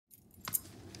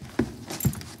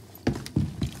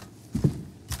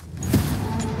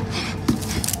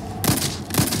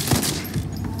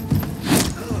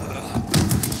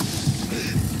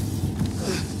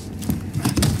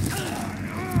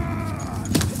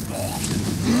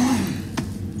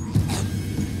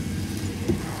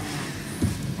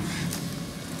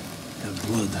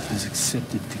has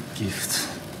accepted the gift.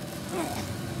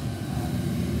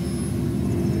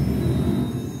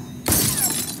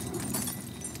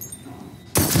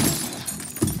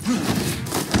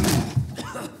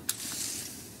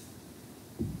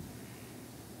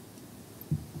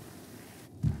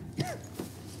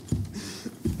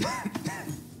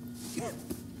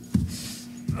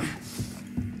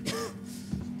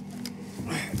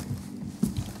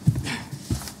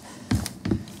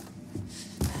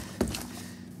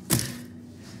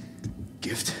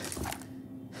 Gift?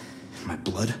 My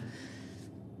blood?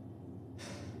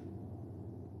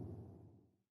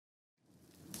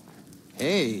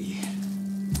 Hey,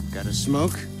 got a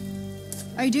smoke?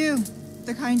 I do.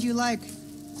 The kind you like.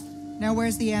 Now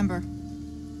where's the amber?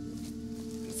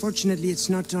 Unfortunately, it's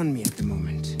not on me at the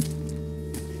moment.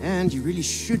 And you really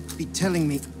should be telling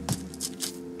me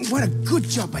what a good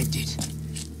job I did.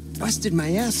 Busted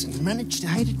my ass and managed to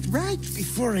hide it right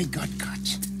before I got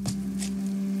caught.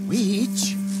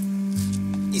 Which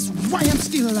is why I'm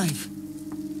still alive.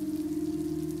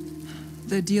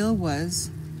 The deal was,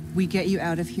 we get you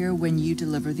out of here when you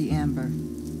deliver the amber.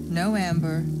 No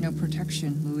amber, no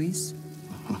protection, Luis.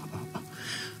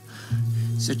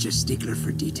 Such a stickler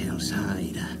for details, huh,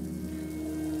 Ada?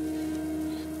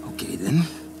 Okay, then.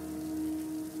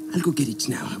 I'll go get it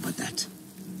now, how about that?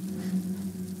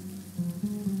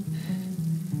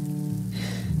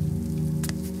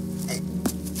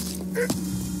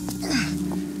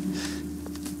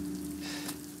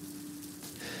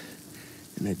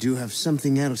 And I do have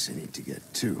something else I need to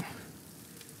get, too.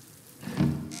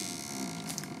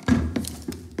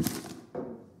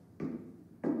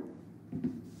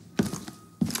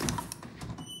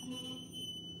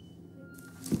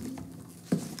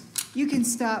 You can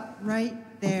stop right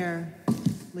there,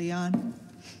 Leon.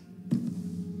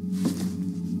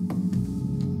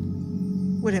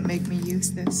 Wouldn't make me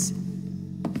use this,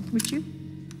 would you?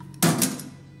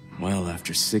 Well,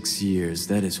 after 6 years,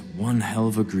 that is one hell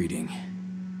of a greeting,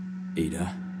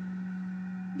 Ada.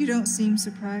 You don't seem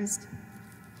surprised.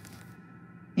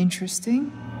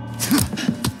 Interesting.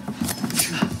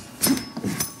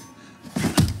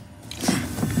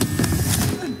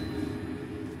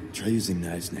 Try using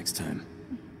knives next time.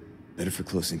 Better for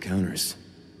close encounters.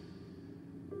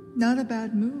 Not a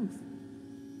bad move.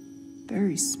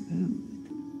 Very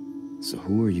smooth. So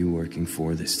who are you working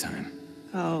for this time?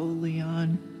 Oh,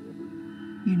 Leon.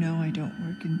 You know I don't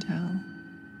work in town.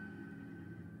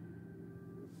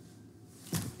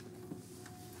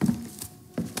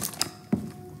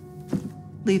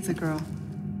 Leave the girl.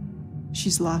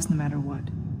 She's lost no matter what.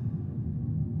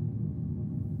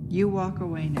 You walk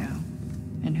away now,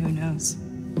 and who knows?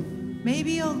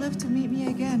 Maybe you'll live to meet me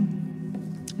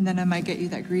again. And then I might get you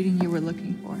that greeting you were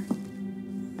looking for.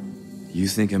 You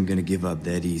think I'm gonna give up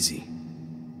that easy?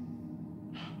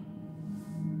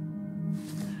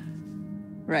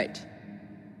 Right.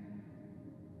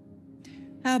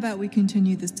 How about we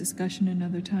continue this discussion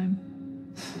another time?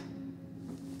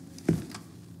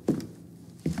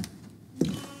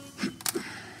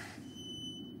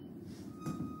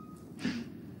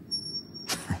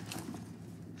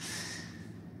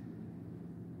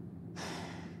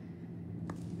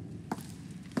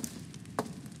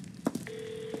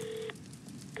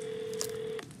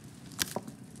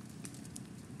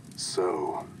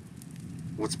 So,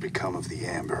 what's become of the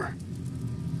amber?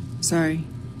 Sorry,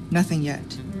 nothing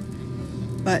yet.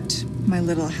 But my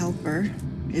little helper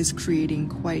is creating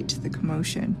quite the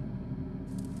commotion.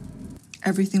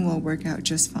 Everything will work out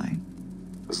just fine.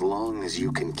 As long as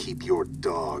you can keep your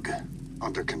dog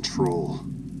under control.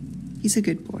 He's a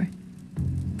good boy.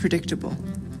 Predictable.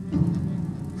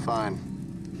 Fine.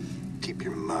 Keep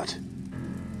your mutt.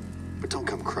 But don't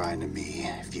come crying to me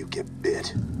if you get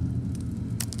bit.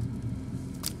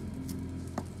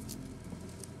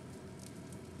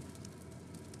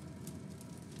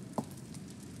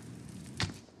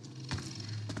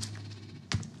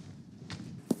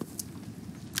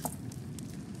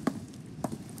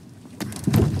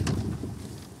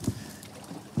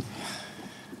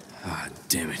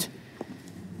 Damn it.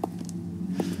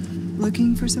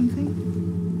 Looking for something?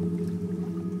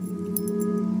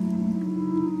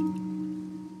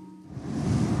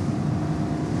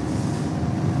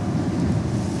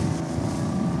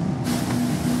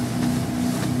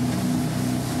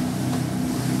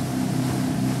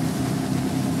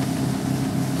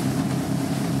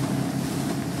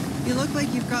 You look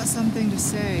like you've got something to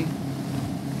say.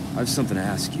 I have something to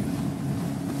ask you.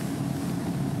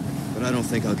 But I don't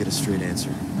think I'll get a straight answer.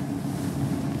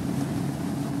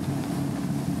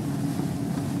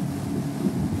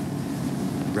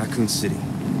 Raccoon City.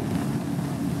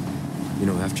 You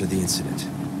know, after the incident.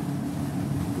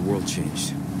 The world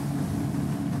changed.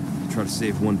 Try to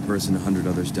save one person, 100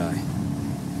 others die.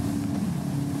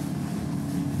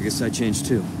 I guess I changed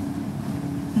too.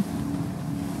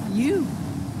 You.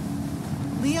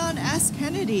 Leon S.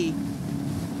 Kennedy.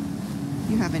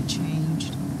 You haven't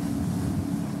changed.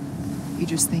 You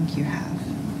just think you have.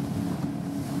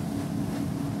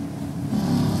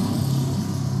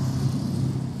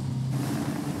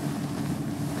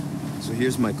 So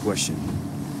here's my question.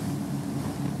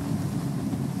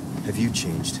 Have you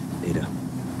changed, Ada?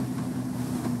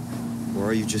 Or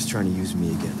are you just trying to use me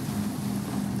again?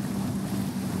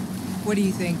 What do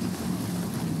you think?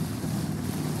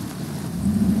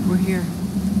 We're here.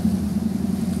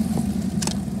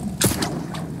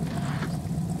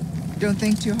 Don't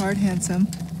think too hard, handsome.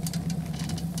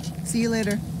 See you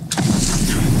later.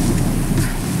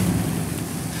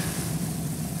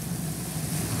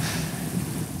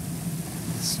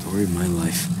 Story of my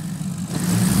life.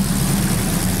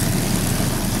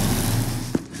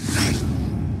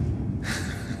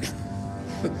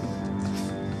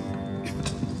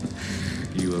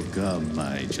 You have come,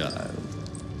 my child.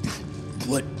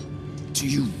 What do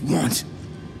you want?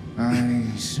 I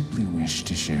simply wish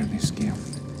to share this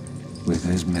gift with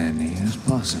as many as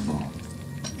possible.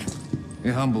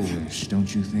 A humble wish,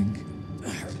 don't you think?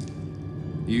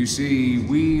 You see,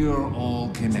 we are all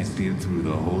connected through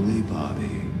the holy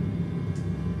body.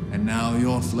 And now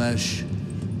your flesh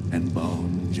and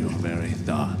bones, your very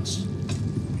thoughts,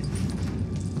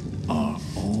 are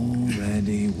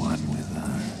already one with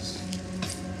us.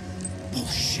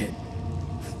 Bullshit.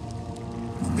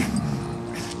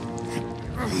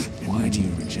 Why do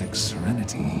you reject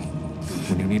serenity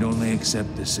when you need only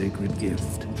accept the sacred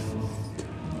gift?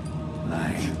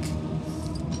 Like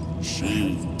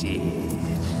she did.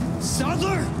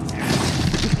 Sadler!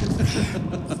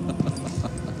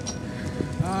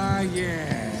 Ah,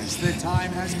 yes, the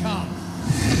time has come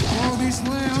for this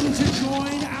lamb to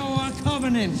join our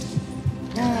covenant.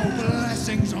 All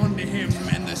blessings unto him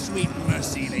and the sweet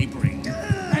mercy they bring.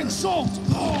 Exalt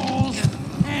all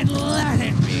and let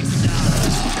it be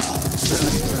so.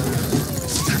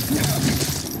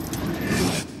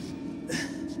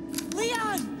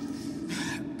 Leon!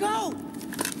 Go!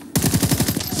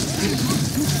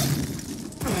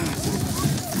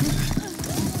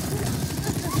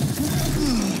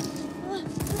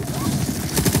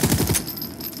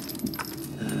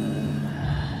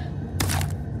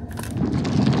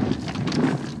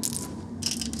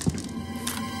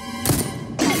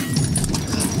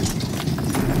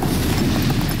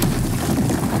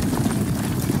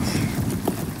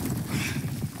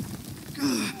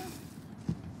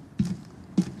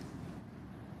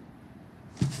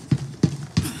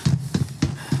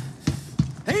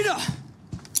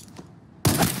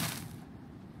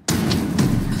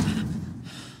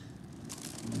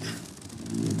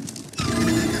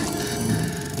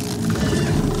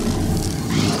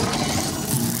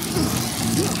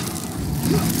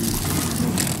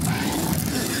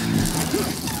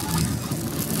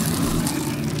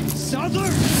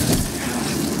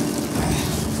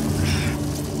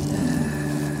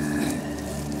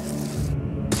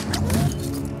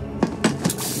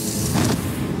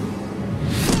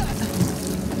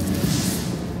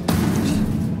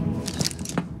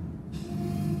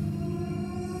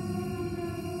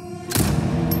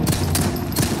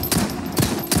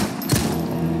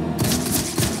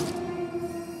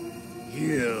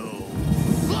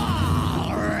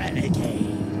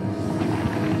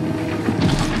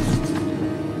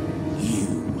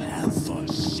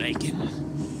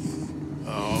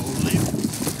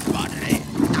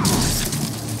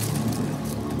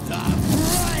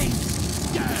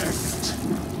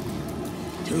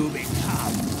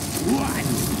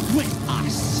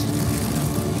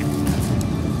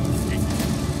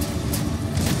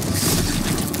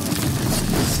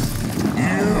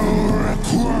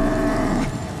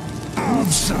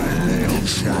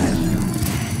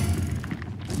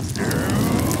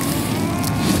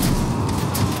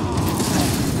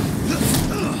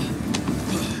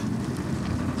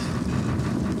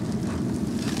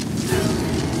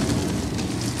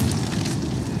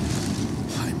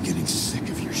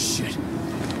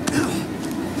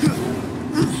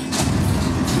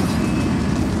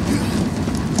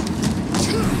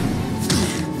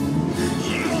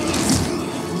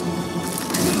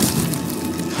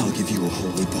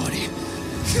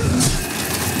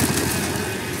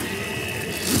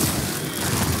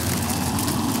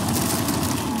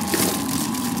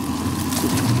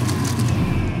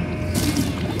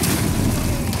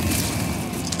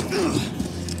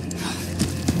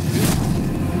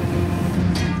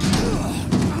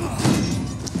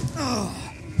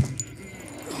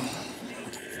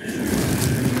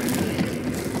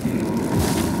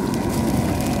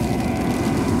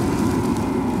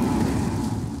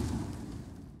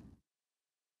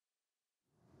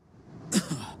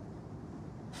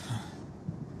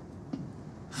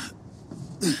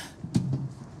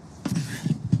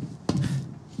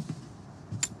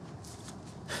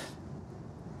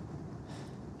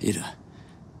 Ada,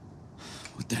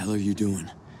 what the hell are you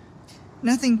doing?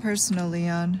 Nothing personal,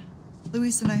 Leon.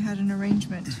 Luis and I had an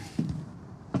arrangement.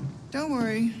 Don't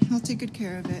worry, I'll take good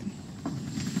care of it.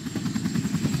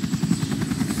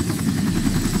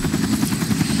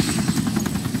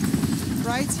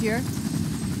 Ride's here.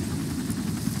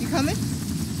 You coming?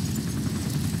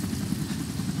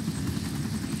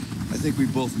 I think we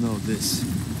both know this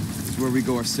is where we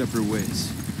go our separate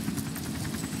ways.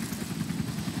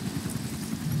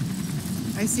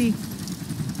 I see.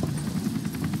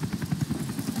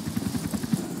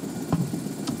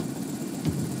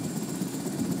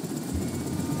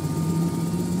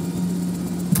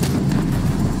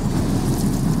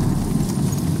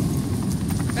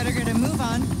 Better get a move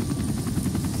on.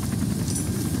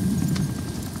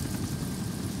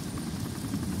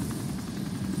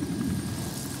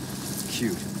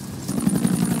 Cute.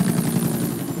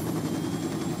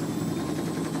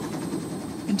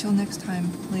 Until next time,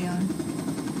 Leon.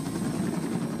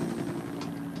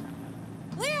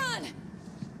 Leon!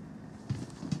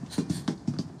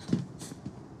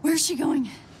 Where's she going?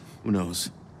 Who knows?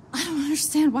 I don't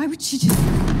understand. Why would she just...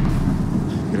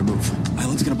 Gotta move.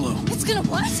 Island's gonna blow. It's gonna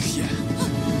what? Yeah.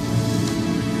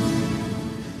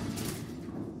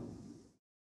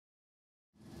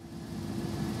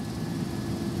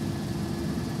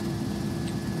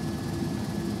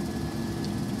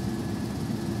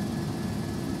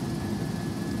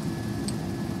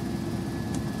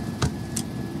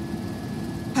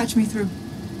 Patch me through.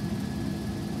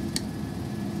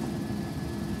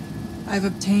 I've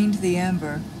obtained the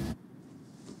amber.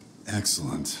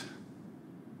 Excellent.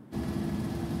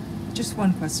 Just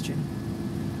one question.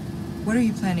 What are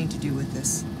you planning to do with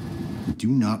this? We do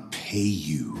not pay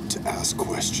you to ask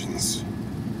questions.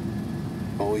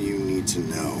 All you need to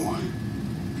know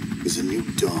is a new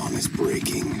dawn is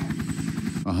breaking.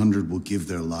 100 will give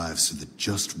their lives so that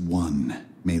just one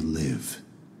may live.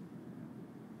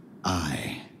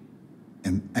 I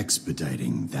am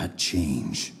expediting that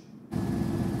change.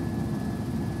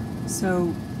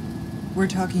 So, we're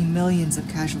talking millions of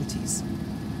casualties.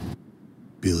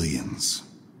 Billions.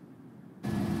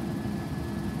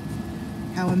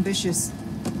 How ambitious.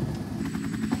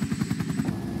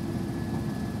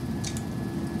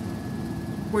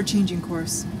 We're changing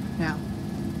course, now.